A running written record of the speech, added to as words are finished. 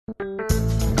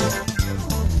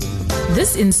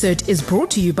This insert is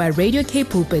brought to you by Radio K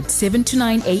Pulpit 7 to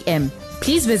 9 a.m.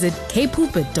 Please visit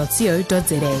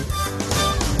kpulpit.co.za.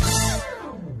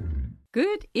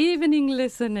 Good evening,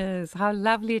 listeners. How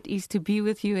lovely it is to be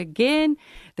with you again.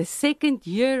 The second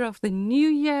year of the new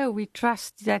year. We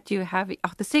trust that you have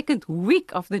the second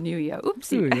week of the new year.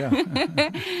 Oopsie. Yeah.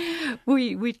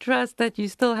 we trust that you're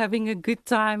still having a good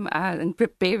time and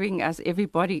preparing as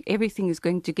everything is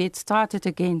going to get started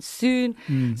again soon.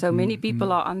 So many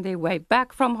people are on their way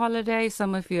back from holiday.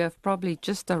 Some of you have probably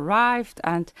just arrived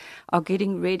and are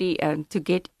getting ready to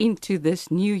get into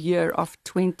this new year of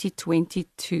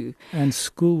 2022. And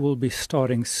school will be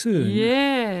starting soon.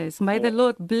 Yes. May the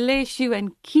Lord bless you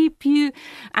and keep you.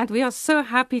 And we are so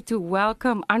happy to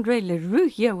welcome Andre Roux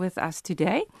here with us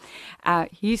today.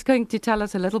 He's going to tell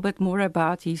us a little bit more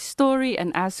about his story.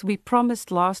 And as we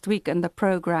promised last week in the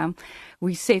program,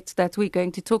 we said that we're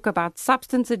going to talk about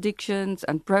substance addictions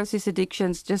and process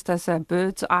addictions just as a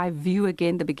bird's eye view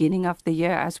again, the beginning of the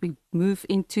year as we move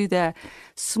into the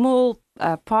small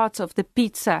parts of the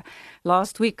pizza.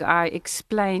 Last week I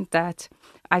explained that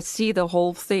I see the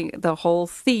whole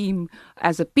theme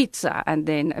as a pizza, and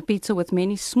then a pizza with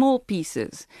many small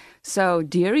pieces. So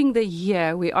during the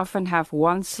year we often have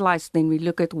one slice, then we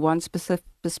look at one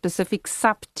specific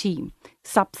sub-theme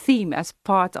as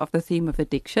part of the theme of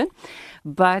addiction.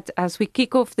 But as we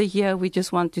kick off the year, we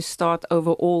just want to start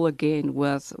over all again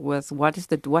with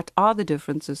what are the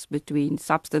differences between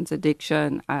substance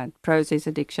addiction and process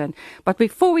addiction. But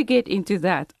before we get into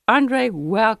that, Andre,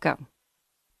 welcome.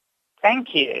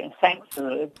 Thank you. Thanks.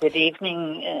 Good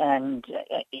evening and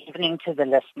evening to the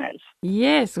listeners.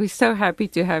 Yes, we're so happy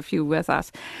to have you with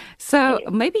us. So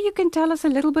maybe you can tell us a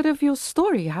little bit of your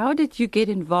story. How did you get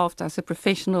involved as a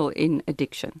professional in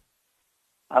addiction?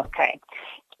 Okay.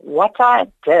 What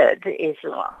I did is,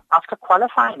 after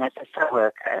qualifying as a social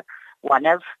worker, one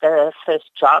of the first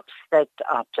jobs that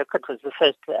I took, it was the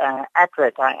first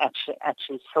advert I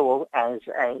actually saw as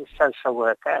a social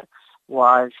worker,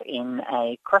 was in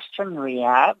a Christian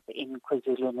rehab in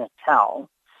KwaZulu-Natal.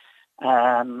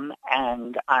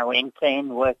 And I went there and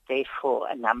worked there for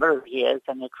a number of years,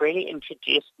 and it really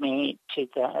introduced me to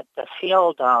the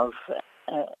field of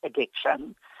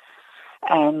addiction.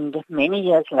 And many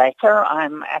years later,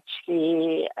 I'm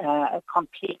actually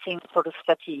completing sort of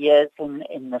 30 years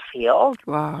in the field.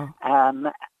 Wow.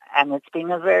 And it's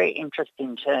been a very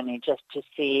interesting journey just to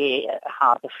see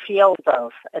how the field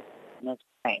of addiction has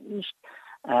changed.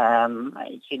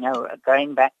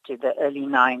 Going back to the early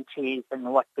 90s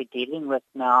and what we're dealing with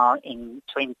now in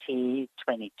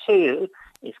 2022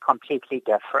 is completely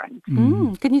different.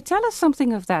 Can you tell us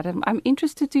something of that? I'm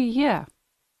interested to hear.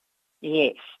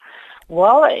 Yes.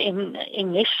 Well,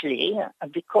 initially,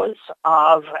 because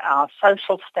of our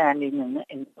social standing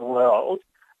in the world,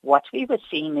 what we were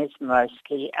seeing is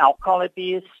mostly alcohol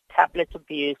abuse, tablet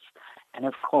abuse, and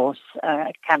of course,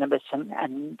 cannabis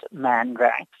and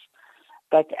mandrax.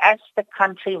 But as the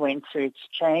country went through its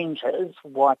changes,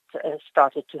 what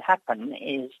started to happen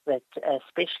is that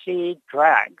especially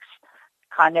drugs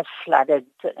kind of flooded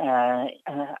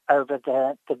over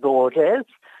the borders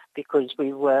because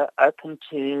we were open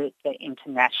to the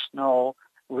international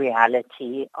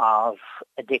reality of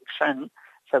addiction.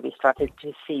 So we started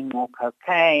to see more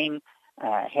cocaine,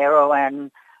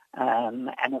 heroin,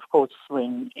 and of course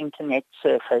when internet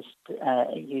surfaced,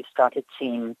 you started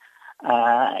seeing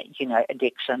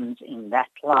addictions in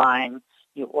that line.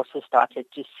 You also started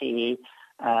to see,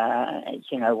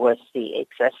 with the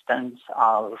existence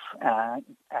of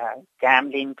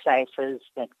gambling places,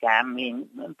 that gambling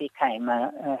became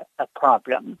a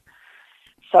problem.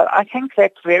 So I think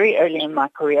that very early in my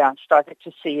career, I started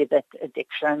to see that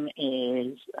addiction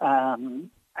is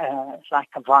like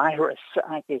a virus,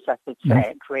 I guess I could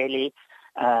say. It really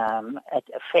it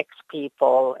affects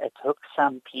people, it hooks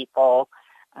some people,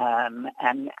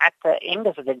 and at the end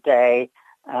of the day,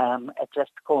 it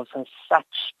just causes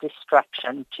such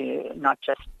destruction to not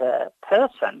just the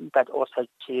person, but also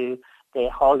to their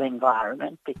whole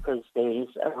environment, because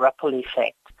there's a ripple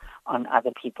effect on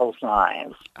other people's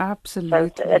lives.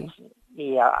 Absolutely.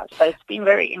 So it's been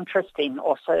very interesting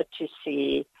also to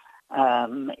see,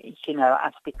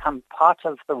 us become part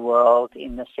of the world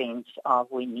in the sense of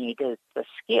we needed the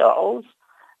skills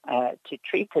to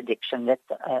treat addiction that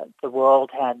the world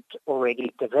had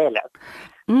already developed.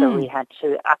 So we had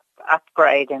to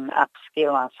upgrade and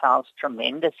upskill ourselves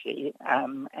tremendously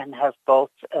and have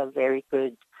built a very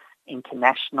good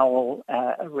international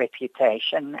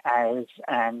reputation as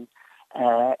an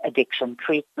addiction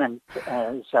treatment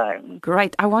zone.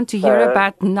 Great. I want to hear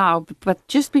about now, but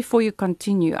just before you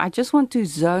continue, I just want to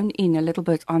zone in a little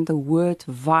bit on the word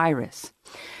virus.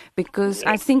 because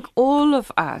I think all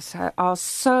of us are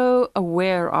so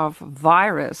aware of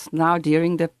virus now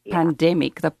during the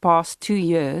pandemic, the past 2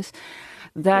 years,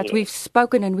 that we've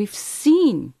spoken and we've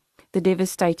seen the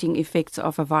devastating effects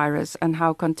of a virus and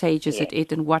how contagious it is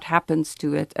and what happens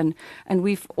to it. And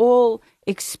we've all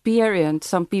experienced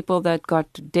some people that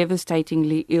got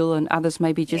devastatingly ill and others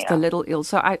maybe just a little ill.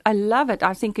 So I love it.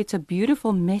 I think it's a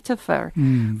beautiful metaphor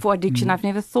for addiction. I've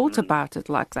never thought about it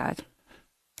like that.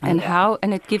 And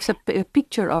and it gives a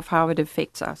picture of how it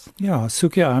affects us. Yeah,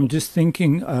 Sukia, I'm just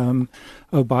thinking,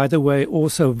 oh, by the way,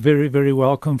 also very, very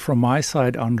welcome from my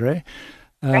side, Andre.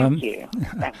 Thank you.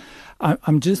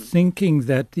 I'm just thinking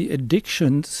that the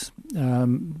addictions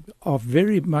are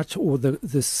very much, or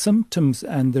the symptoms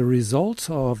and the results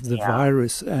of the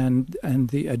virus and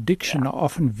the addiction are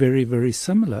often very, very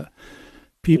similar.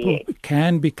 People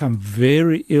can become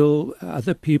very ill,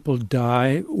 other people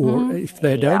die, or if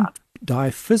they don't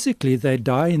die physically, they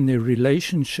die in their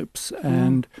relationships,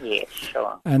 and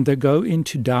and they go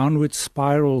into downward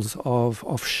spirals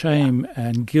of shame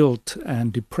and guilt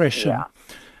and depression.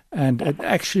 And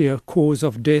actually a cause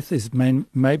of death is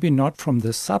maybe not from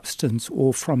the substance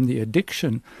or from the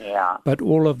addiction, but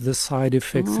all of the side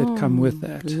effects that come with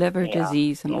that. Liver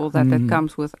disease and all that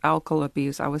comes with alcohol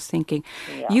abuse. I was thinking,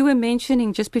 you were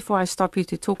mentioning, just before I stop you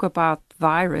to talk about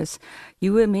virus,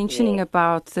 you were mentioning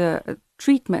about the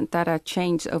treatment that had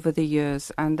changed over the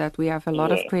years, and that we have a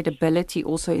lot of credibility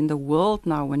also in the world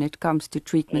now when it comes to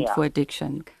treatment for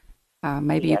addiction.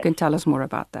 Maybe you can tell us more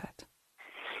about that.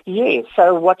 Yes,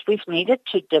 so what we've needed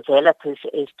to develop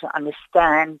is to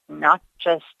understand not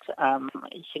just,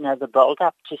 the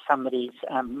build-up to somebody's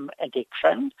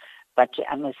addiction, but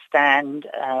to understand,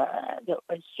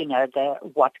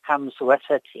 what comes with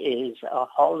it is a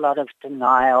whole lot of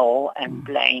denial and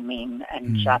blaming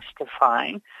and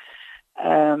justifying.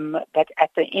 But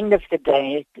at the end of the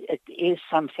day, it is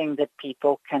something that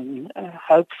people can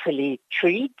hopefully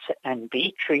treat and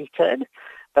be treated.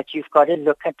 But you've got to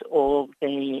look at all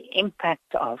the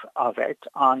impact of it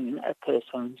on a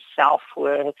person's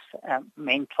self-worth,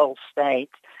 mental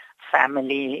state,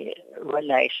 family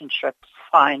relationships,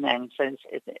 finances.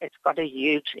 It's got a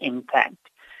huge impact.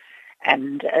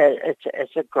 And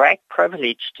it's a great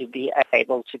privilege to be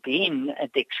able to be in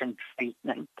addiction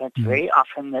treatment. But very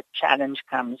often the challenge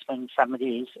comes when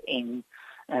somebody's in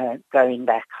going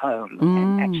back home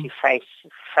and actually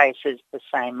faces the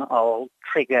same old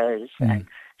triggers and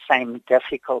same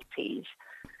difficulties,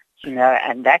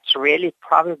 and that's really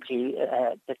probably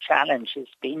the challenge, is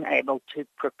being able to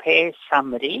prepare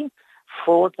somebody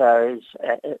for those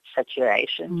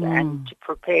situations and to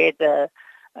prepare the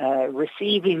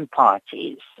receiving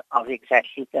parties of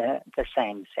exactly the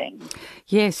same thing.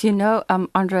 Yes,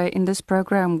 Andre, in this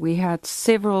program we had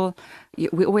several,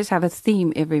 we always have a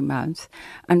theme every month,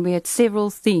 and we had several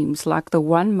themes. Like the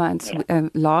 1 month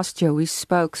last year we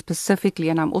spoke specifically,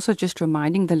 and I'm also just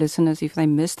reminding the listeners, if they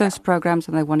missed those programs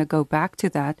and they want to go back to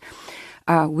that,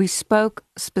 we spoke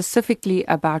specifically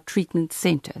about treatment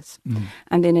centers.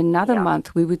 And then another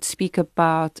month we would speak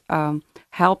about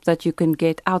help that you can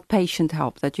get, outpatient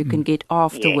help that you can get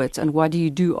afterwards, and what do you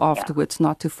do afterwards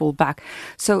not to fall back.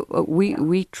 So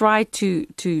we try to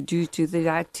do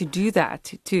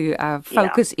that, to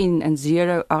focus in and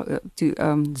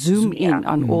zoom in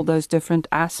on all those different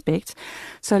aspects.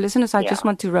 So listeners, I just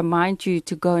want to remind you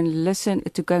to go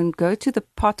and go to the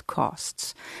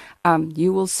podcasts.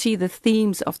 You will see the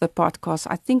themes of the podcast.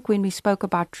 I think when we spoke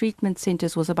about treatment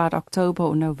centers was about October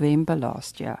or November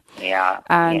last year.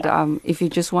 And if you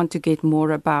just want to get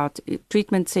more about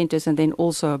treatment centers, and then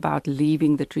also about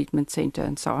leaving the treatment center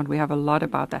and so on, we have a lot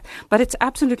about that. But it's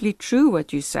absolutely true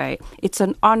what you say. It's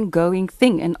an ongoing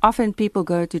thing. And often people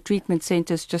go to treatment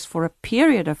centers just for a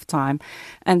period of time.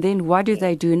 And then what do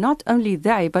they do? Not only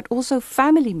they, but also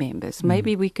family members.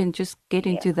 Maybe we can just get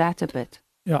into that a bit.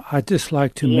 Yeah, I'd just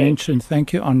like to mention,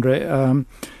 thank you, Andre,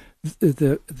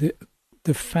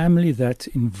 the family that's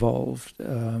involved.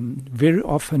 Very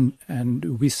often,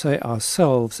 and we say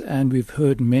ourselves, and we've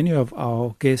heard many of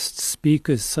our guest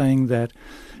speakers saying that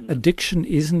addiction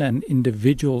isn't an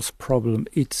individual's problem,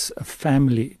 it's a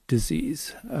family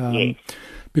disease.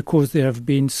 Because there have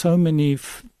been so many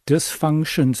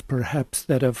dysfunctions, perhaps,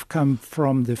 that have come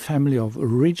from the family of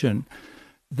origin,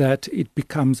 that it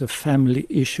becomes a family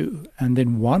issue. And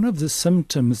then one of the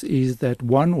symptoms is that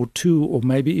 1 or 2 or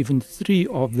maybe even 3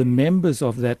 of the members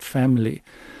of that family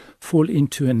fall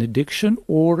into an addiction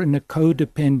or in a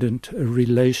codependent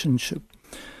relationship.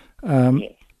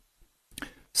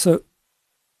 So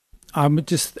I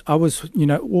was,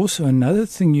 also another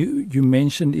thing you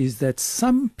mentioned is that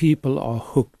some people are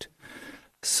hooked.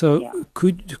 So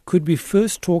could we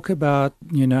first talk about,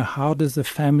 how does the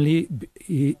family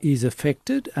is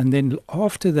affected? And then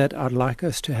after that, I'd like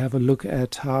us to have a look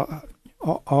at how,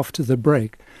 after the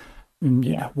break,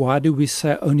 why do we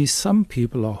say only some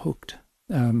people are hooked?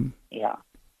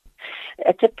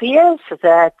 It appears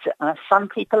that some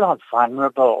people are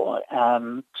vulnerable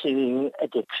to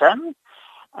addiction,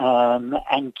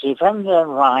 and given the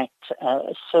right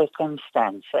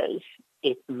circumstances,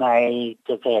 it may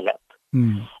develop.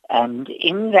 And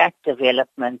in that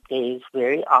development, there's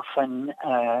very often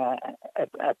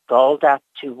a build-up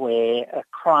to where a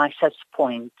crisis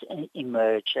point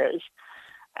emerges.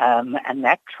 And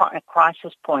that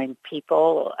crisis point,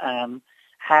 people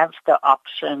have the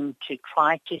option to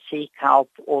try to seek help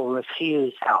or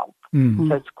refuse help.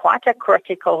 So it's quite a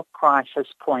critical crisis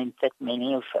point that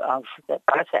many of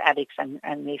both the addicts and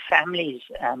their families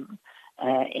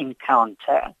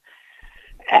encounter.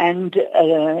 And,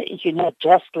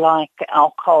 just like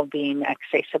alcohol being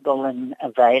accessible and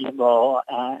available,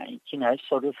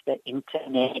 sort of the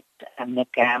internet and the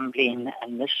gambling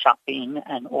and the shopping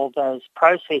and all those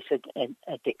processed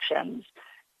addictions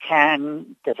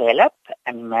can develop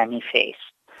and manifest.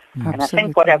 Absolutely. And I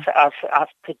think what I've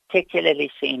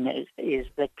particularly seen is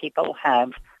that people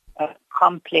have a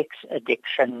complex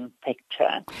addiction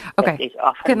picture. Okay. That is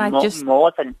often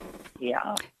more than...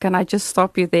 Yeah. Can I just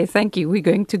stop you there? Thank you. We're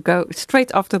going to go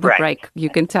straight after the break.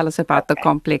 You can tell us about the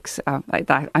complex.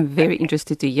 I'm very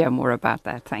interested to hear more about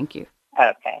that. Thank you.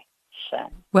 Okay. Sure.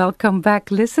 Welcome back,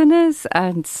 listeners.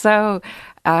 And so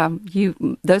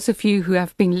those of you who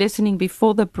have been listening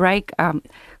before the break,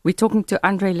 we're talking to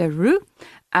Andre Roux,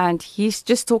 and he's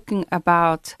just talking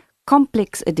about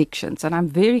complex addictions. And I'm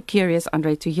very curious,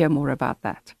 Andre, to hear more about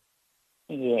that.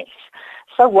 Yes.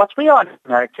 So what we are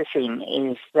noticing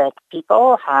is that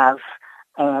people have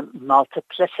a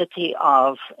multiplicity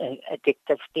of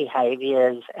addictive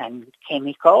behaviors and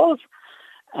chemicals,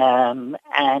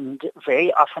 and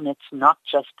very often it's not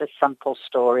just a simple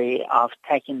story of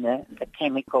taking the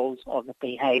chemicals or the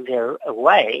behavior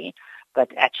away, but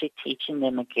actually teaching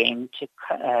them again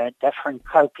to different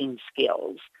coping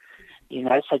skills.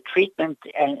 So treatment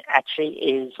actually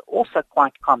is also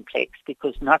quite complex,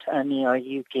 because not only are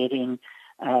you getting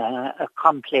a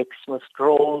complex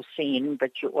withdrawal scene,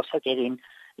 but you're also getting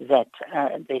that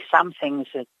there's some things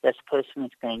that this person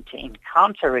is going to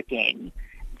encounter again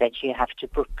that you have to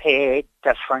prepare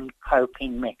different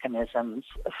coping mechanisms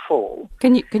for.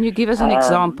 Can you give us an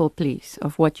example, please,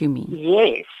 of what you mean?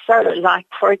 Yes. So, like,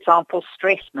 for example,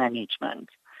 stress management.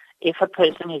 If a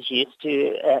person is used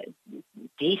to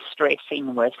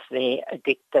de-stressing with their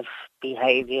addictive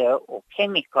behavior or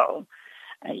chemical,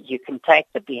 you can take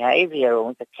the behavior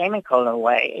or the chemical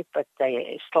away, but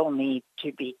they still need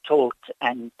to be taught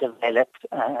and develop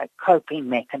coping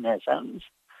mechanisms.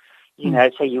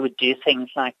 So you would do things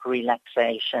like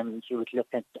relaxation, you would look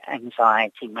at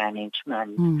anxiety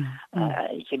management,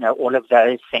 all of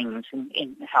those things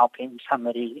in helping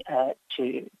somebody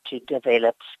to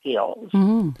develop skills.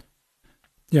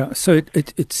 Yeah, so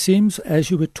it seems as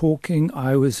you were talking,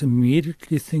 I was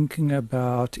immediately thinking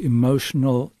about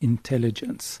emotional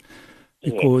intelligence,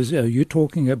 because you're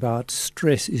talking about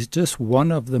stress is just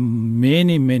one of the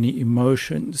many, many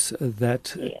emotions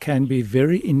that can be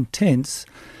very intense,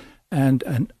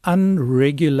 and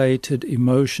unregulated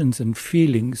emotions and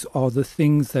feelings are the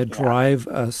things that drive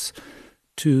us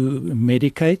to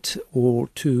medicate or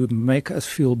to make us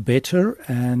feel better,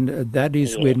 and that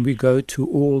is when we go to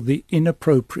all the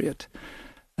inappropriate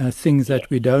things that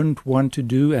we don't want to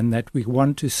do and that we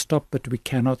want to stop, but we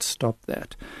cannot stop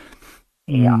that.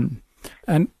 And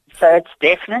so it's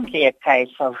definitely a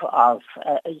case of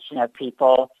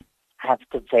people have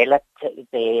developed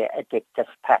their addictive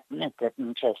pattern. It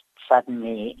didn't just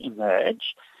suddenly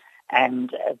emerge.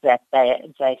 And that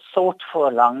they thought for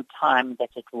a long time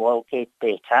that it will get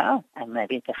better, and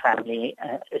maybe the family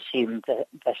assumed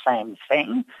the same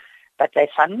thing, but they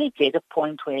suddenly get a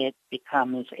point where it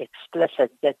becomes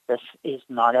explicit that this is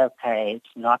not okay,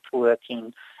 it's not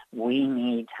working, we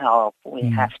need help, we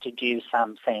have to do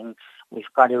something,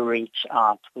 we've got to reach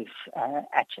out, we've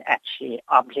actually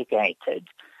obligated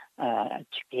to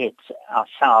get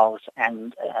ourselves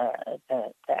and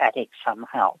the addict some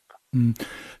help.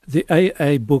 The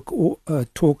AA book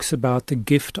talks about the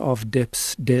gift of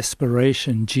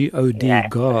desperation, G-O-D,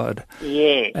 God.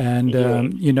 Yes.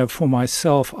 And, for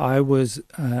myself, I was,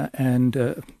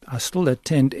 I still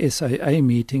attend SAA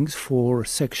meetings for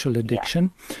sexual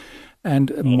addiction.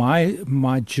 And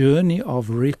my journey of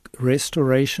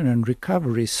restoration and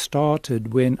recovery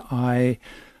started when I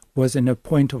was in a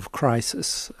point of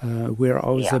crisis where I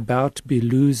was Yeah. about to be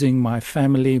losing my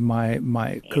family,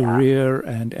 my career,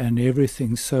 and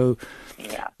everything. So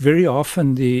Yeah. very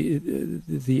often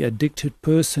the addicted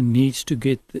person needs to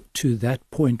get to that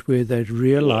point where they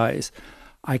realize,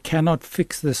 I cannot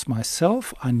fix this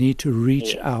myself. I need to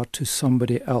reach out to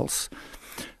somebody else.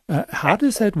 How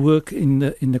does that work in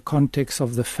the context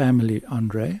of the family,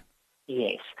 Andre?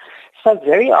 Yes. So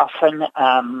very often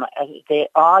there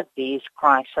are these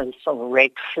crises or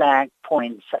red flag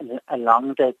points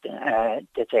along the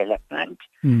development.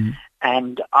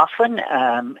 And often,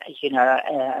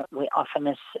 we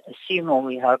often assume or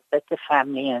we hope that the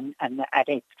family and the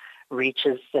addict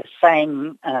reaches the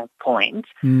same point,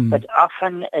 but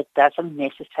often it doesn't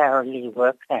necessarily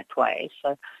work that way.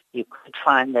 So you could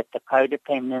find that the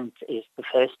codependent is the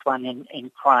first one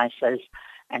in crisis,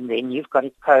 and then you've got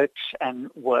to coach and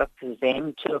work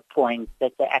them to a point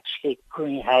that they actually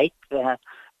create the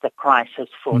crisis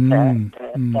for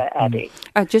the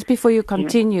addict. Just before you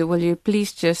continue, will you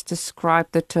please just describe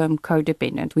the term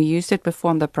codependent? We used it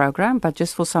before on the program, but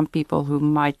just for some people who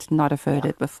might not have heard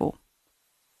it before.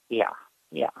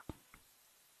 Yeah.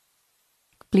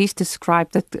 Please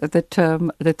describe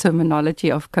the terminology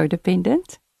of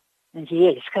codependent.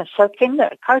 Yes, so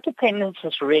codependence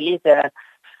is really the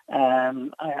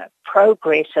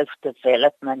progressive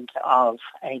development of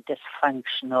a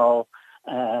dysfunctional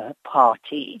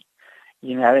party.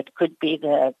 It could be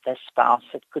the spouse,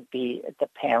 it could be the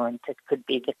parent, it could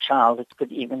be the child, it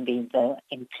could even be the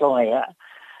employer.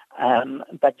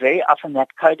 But very often that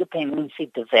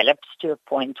codependency develops to a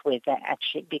point where they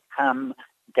actually become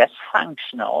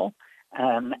dysfunctional,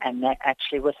 and they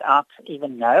actually, without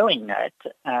even knowing it,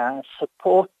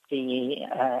 support the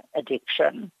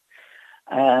addiction.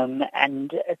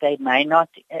 And they may not,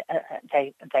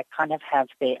 they kind of have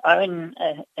their own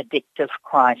addictive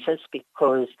crisis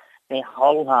because their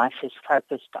whole life is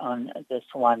focused on this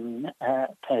one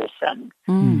person.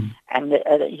 And,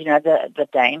 the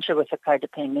danger with the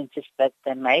codependent is that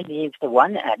they may leave the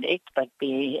one addict but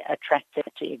be attracted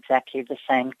to exactly the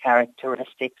same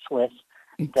characteristics with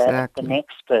the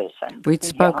next person. We've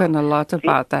spoken a lot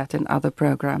about that in other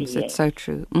programs. Yes. It's so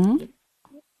true.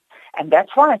 And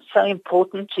that's why it's so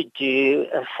important to do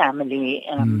a family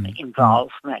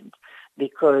involvement,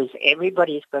 because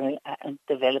everybody's going to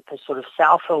develop a sort of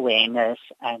self-awareness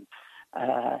and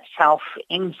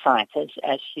self-insight,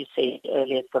 as you said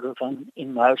earlier, sort of an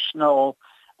emotional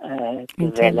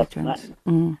development.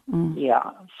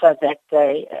 Yeah, so that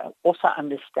they also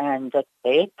understand that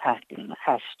their pattern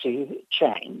has to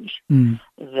change.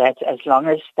 That as long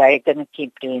as they're going to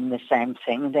keep doing the same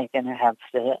thing, they're going to have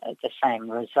the same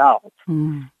result.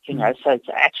 So it's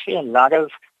actually a lot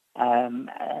of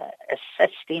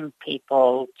assisting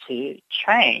people to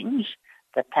change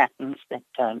the patterns that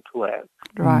don't work.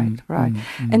 Right.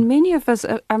 And many of us,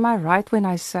 am I right when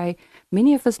I say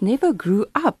many of us never grew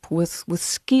up with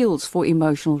skills for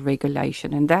emotional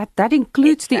regulation, and that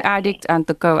includes the addict and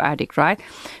the co-addict, right?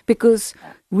 Because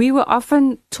we were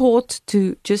often taught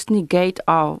to just negate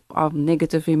our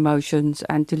negative emotions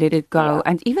and to let it go.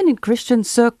 And even in Christian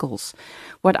circles,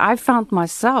 what I found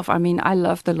myself, I mean, I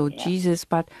love the Lord Jesus,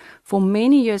 but for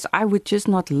many years, I would just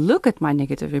not look at my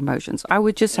negative emotions. I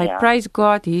would just say, praise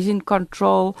God, He's in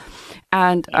control.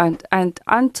 And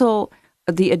until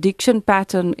the addiction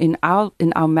pattern in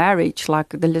our marriage, like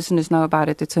the listeners know about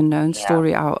it, it's a known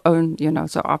story, our own,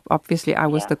 so obviously I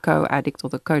was the co-addict or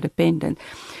the codependent.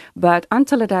 But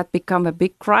until it had become a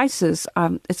big crisis,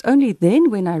 it's only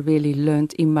then when I really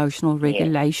learned emotional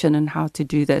regulation and how to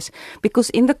do this.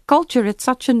 Because in the culture, it's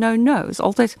such a no-no. It's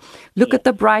always look at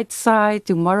the bright side,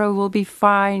 tomorrow will be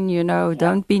fine,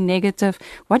 don't be negative.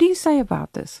 What do you say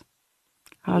about this?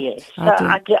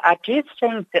 I do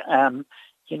think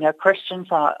Christians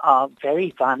are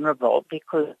very vulnerable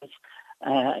because,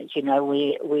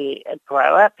 we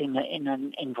grow up in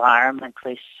an environment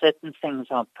where certain things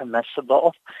are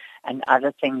permissible and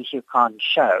other things you can't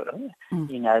show.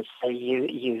 So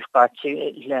you've got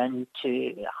to learn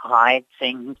to hide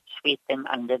things, sweep them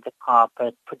under the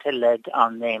carpet, put a lid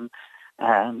on them,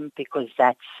 because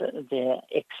that's the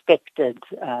expected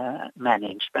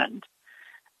management.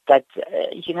 But,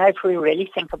 if we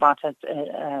really think about it,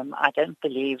 I don't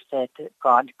believe that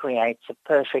God creates a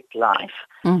perfect life.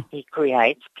 He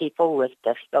creates people with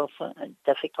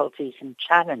difficulties and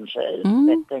challenges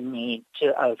that they need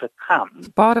to overcome. It's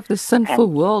part of the sinful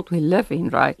world we live in,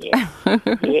 right? Yes.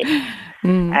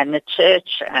 And the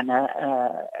church and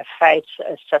a faith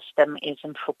system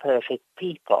isn't for perfect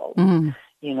people.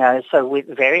 So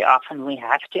very often we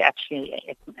have to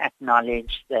actually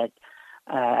acknowledge that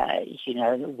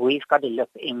we've got to look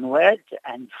inward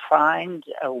and find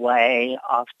a way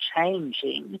of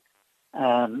changing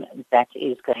that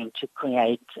is going to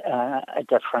create a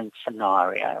different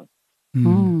scenario.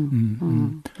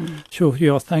 Sure,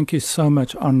 yeah, thank you so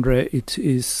much, Andre. It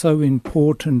is so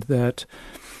important that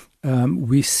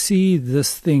we see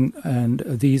this thing and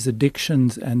these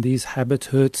addictions and these habit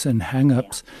hurts and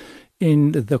hang-ups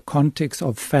in the context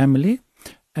of family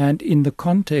and in the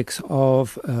context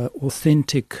of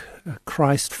authentic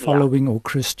Christ-following or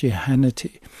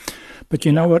Christianity. But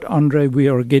you know what, Andre, we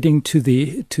are getting to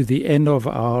the end of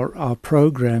our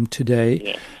program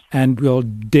today, and we're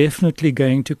definitely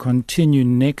going to continue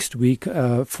next week.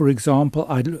 For example,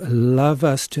 I'd love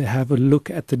us to have a look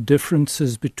at the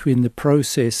differences between the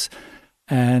process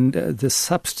and the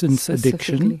substance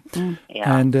addiction.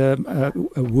 And a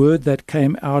word that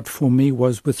came out for me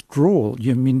was withdrawal.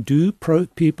 You mean, do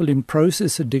people in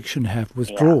process addiction have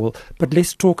withdrawal? But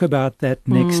let's talk about that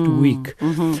next week.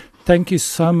 Thank you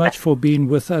so much for being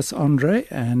with us, Andre,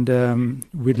 and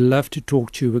we'd love to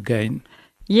talk to you again.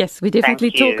 Yes, we definitely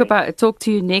talk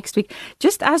to you next week.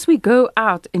 Just as we go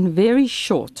out in very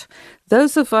short,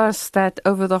 those of us that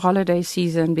over the holiday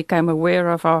season became aware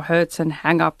of our hurts and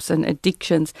hang-ups and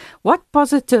addictions, what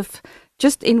positive,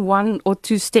 just in 1 or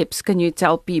 2 steps, can you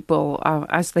tell people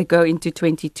as they go into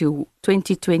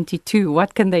 2022?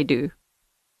 What can they do?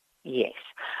 Yes,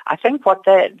 I think what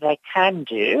they can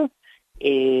do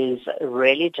is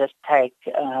really just take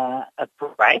a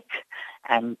break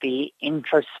and be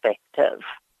introspective,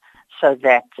 so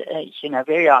that,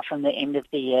 very often the end of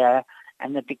the year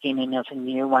and the beginning of a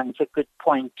new one's a good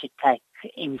point to take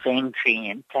inventory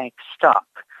and take stock.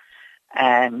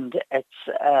 And it's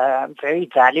a very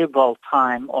valuable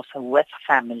time also with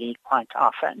family quite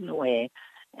often where,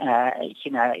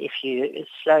 if you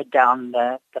slow down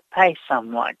the pace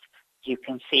somewhat, you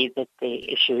can see that there are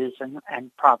issues and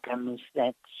problems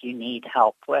that you need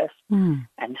help with.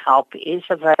 And help is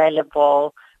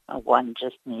available. One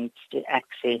just needs to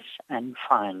access and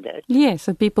find it. Yes,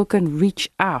 so people can reach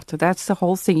out. That's the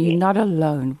whole thing. You're not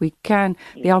alone.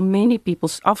 There are many people.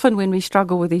 Often when we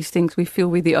struggle with these things, we feel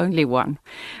we're the only one.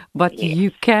 But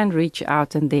you can reach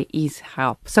out and there is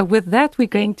help. So with that, we're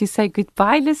going to say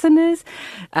goodbye, listeners.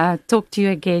 Talk to you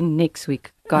again next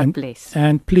week. God bless.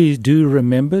 And please do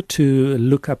remember to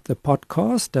look up the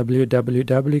podcast,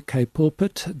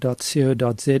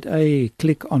 www.kpulpit.co.za.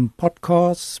 Click on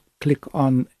podcasts, click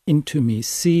on Into Me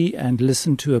See, and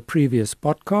listen to a previous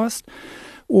podcast.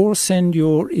 Or send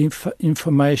your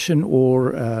information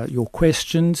or your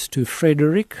questions to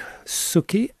Frederick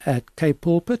Suki at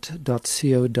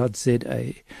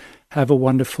kpulpit.co.za. Have a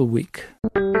wonderful week.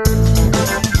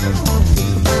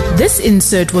 This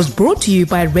insert was brought to you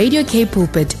by Radio K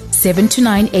Pulpit, 7 to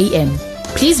 9 a.m.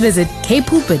 Please visit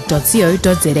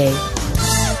kpulpit.co.za.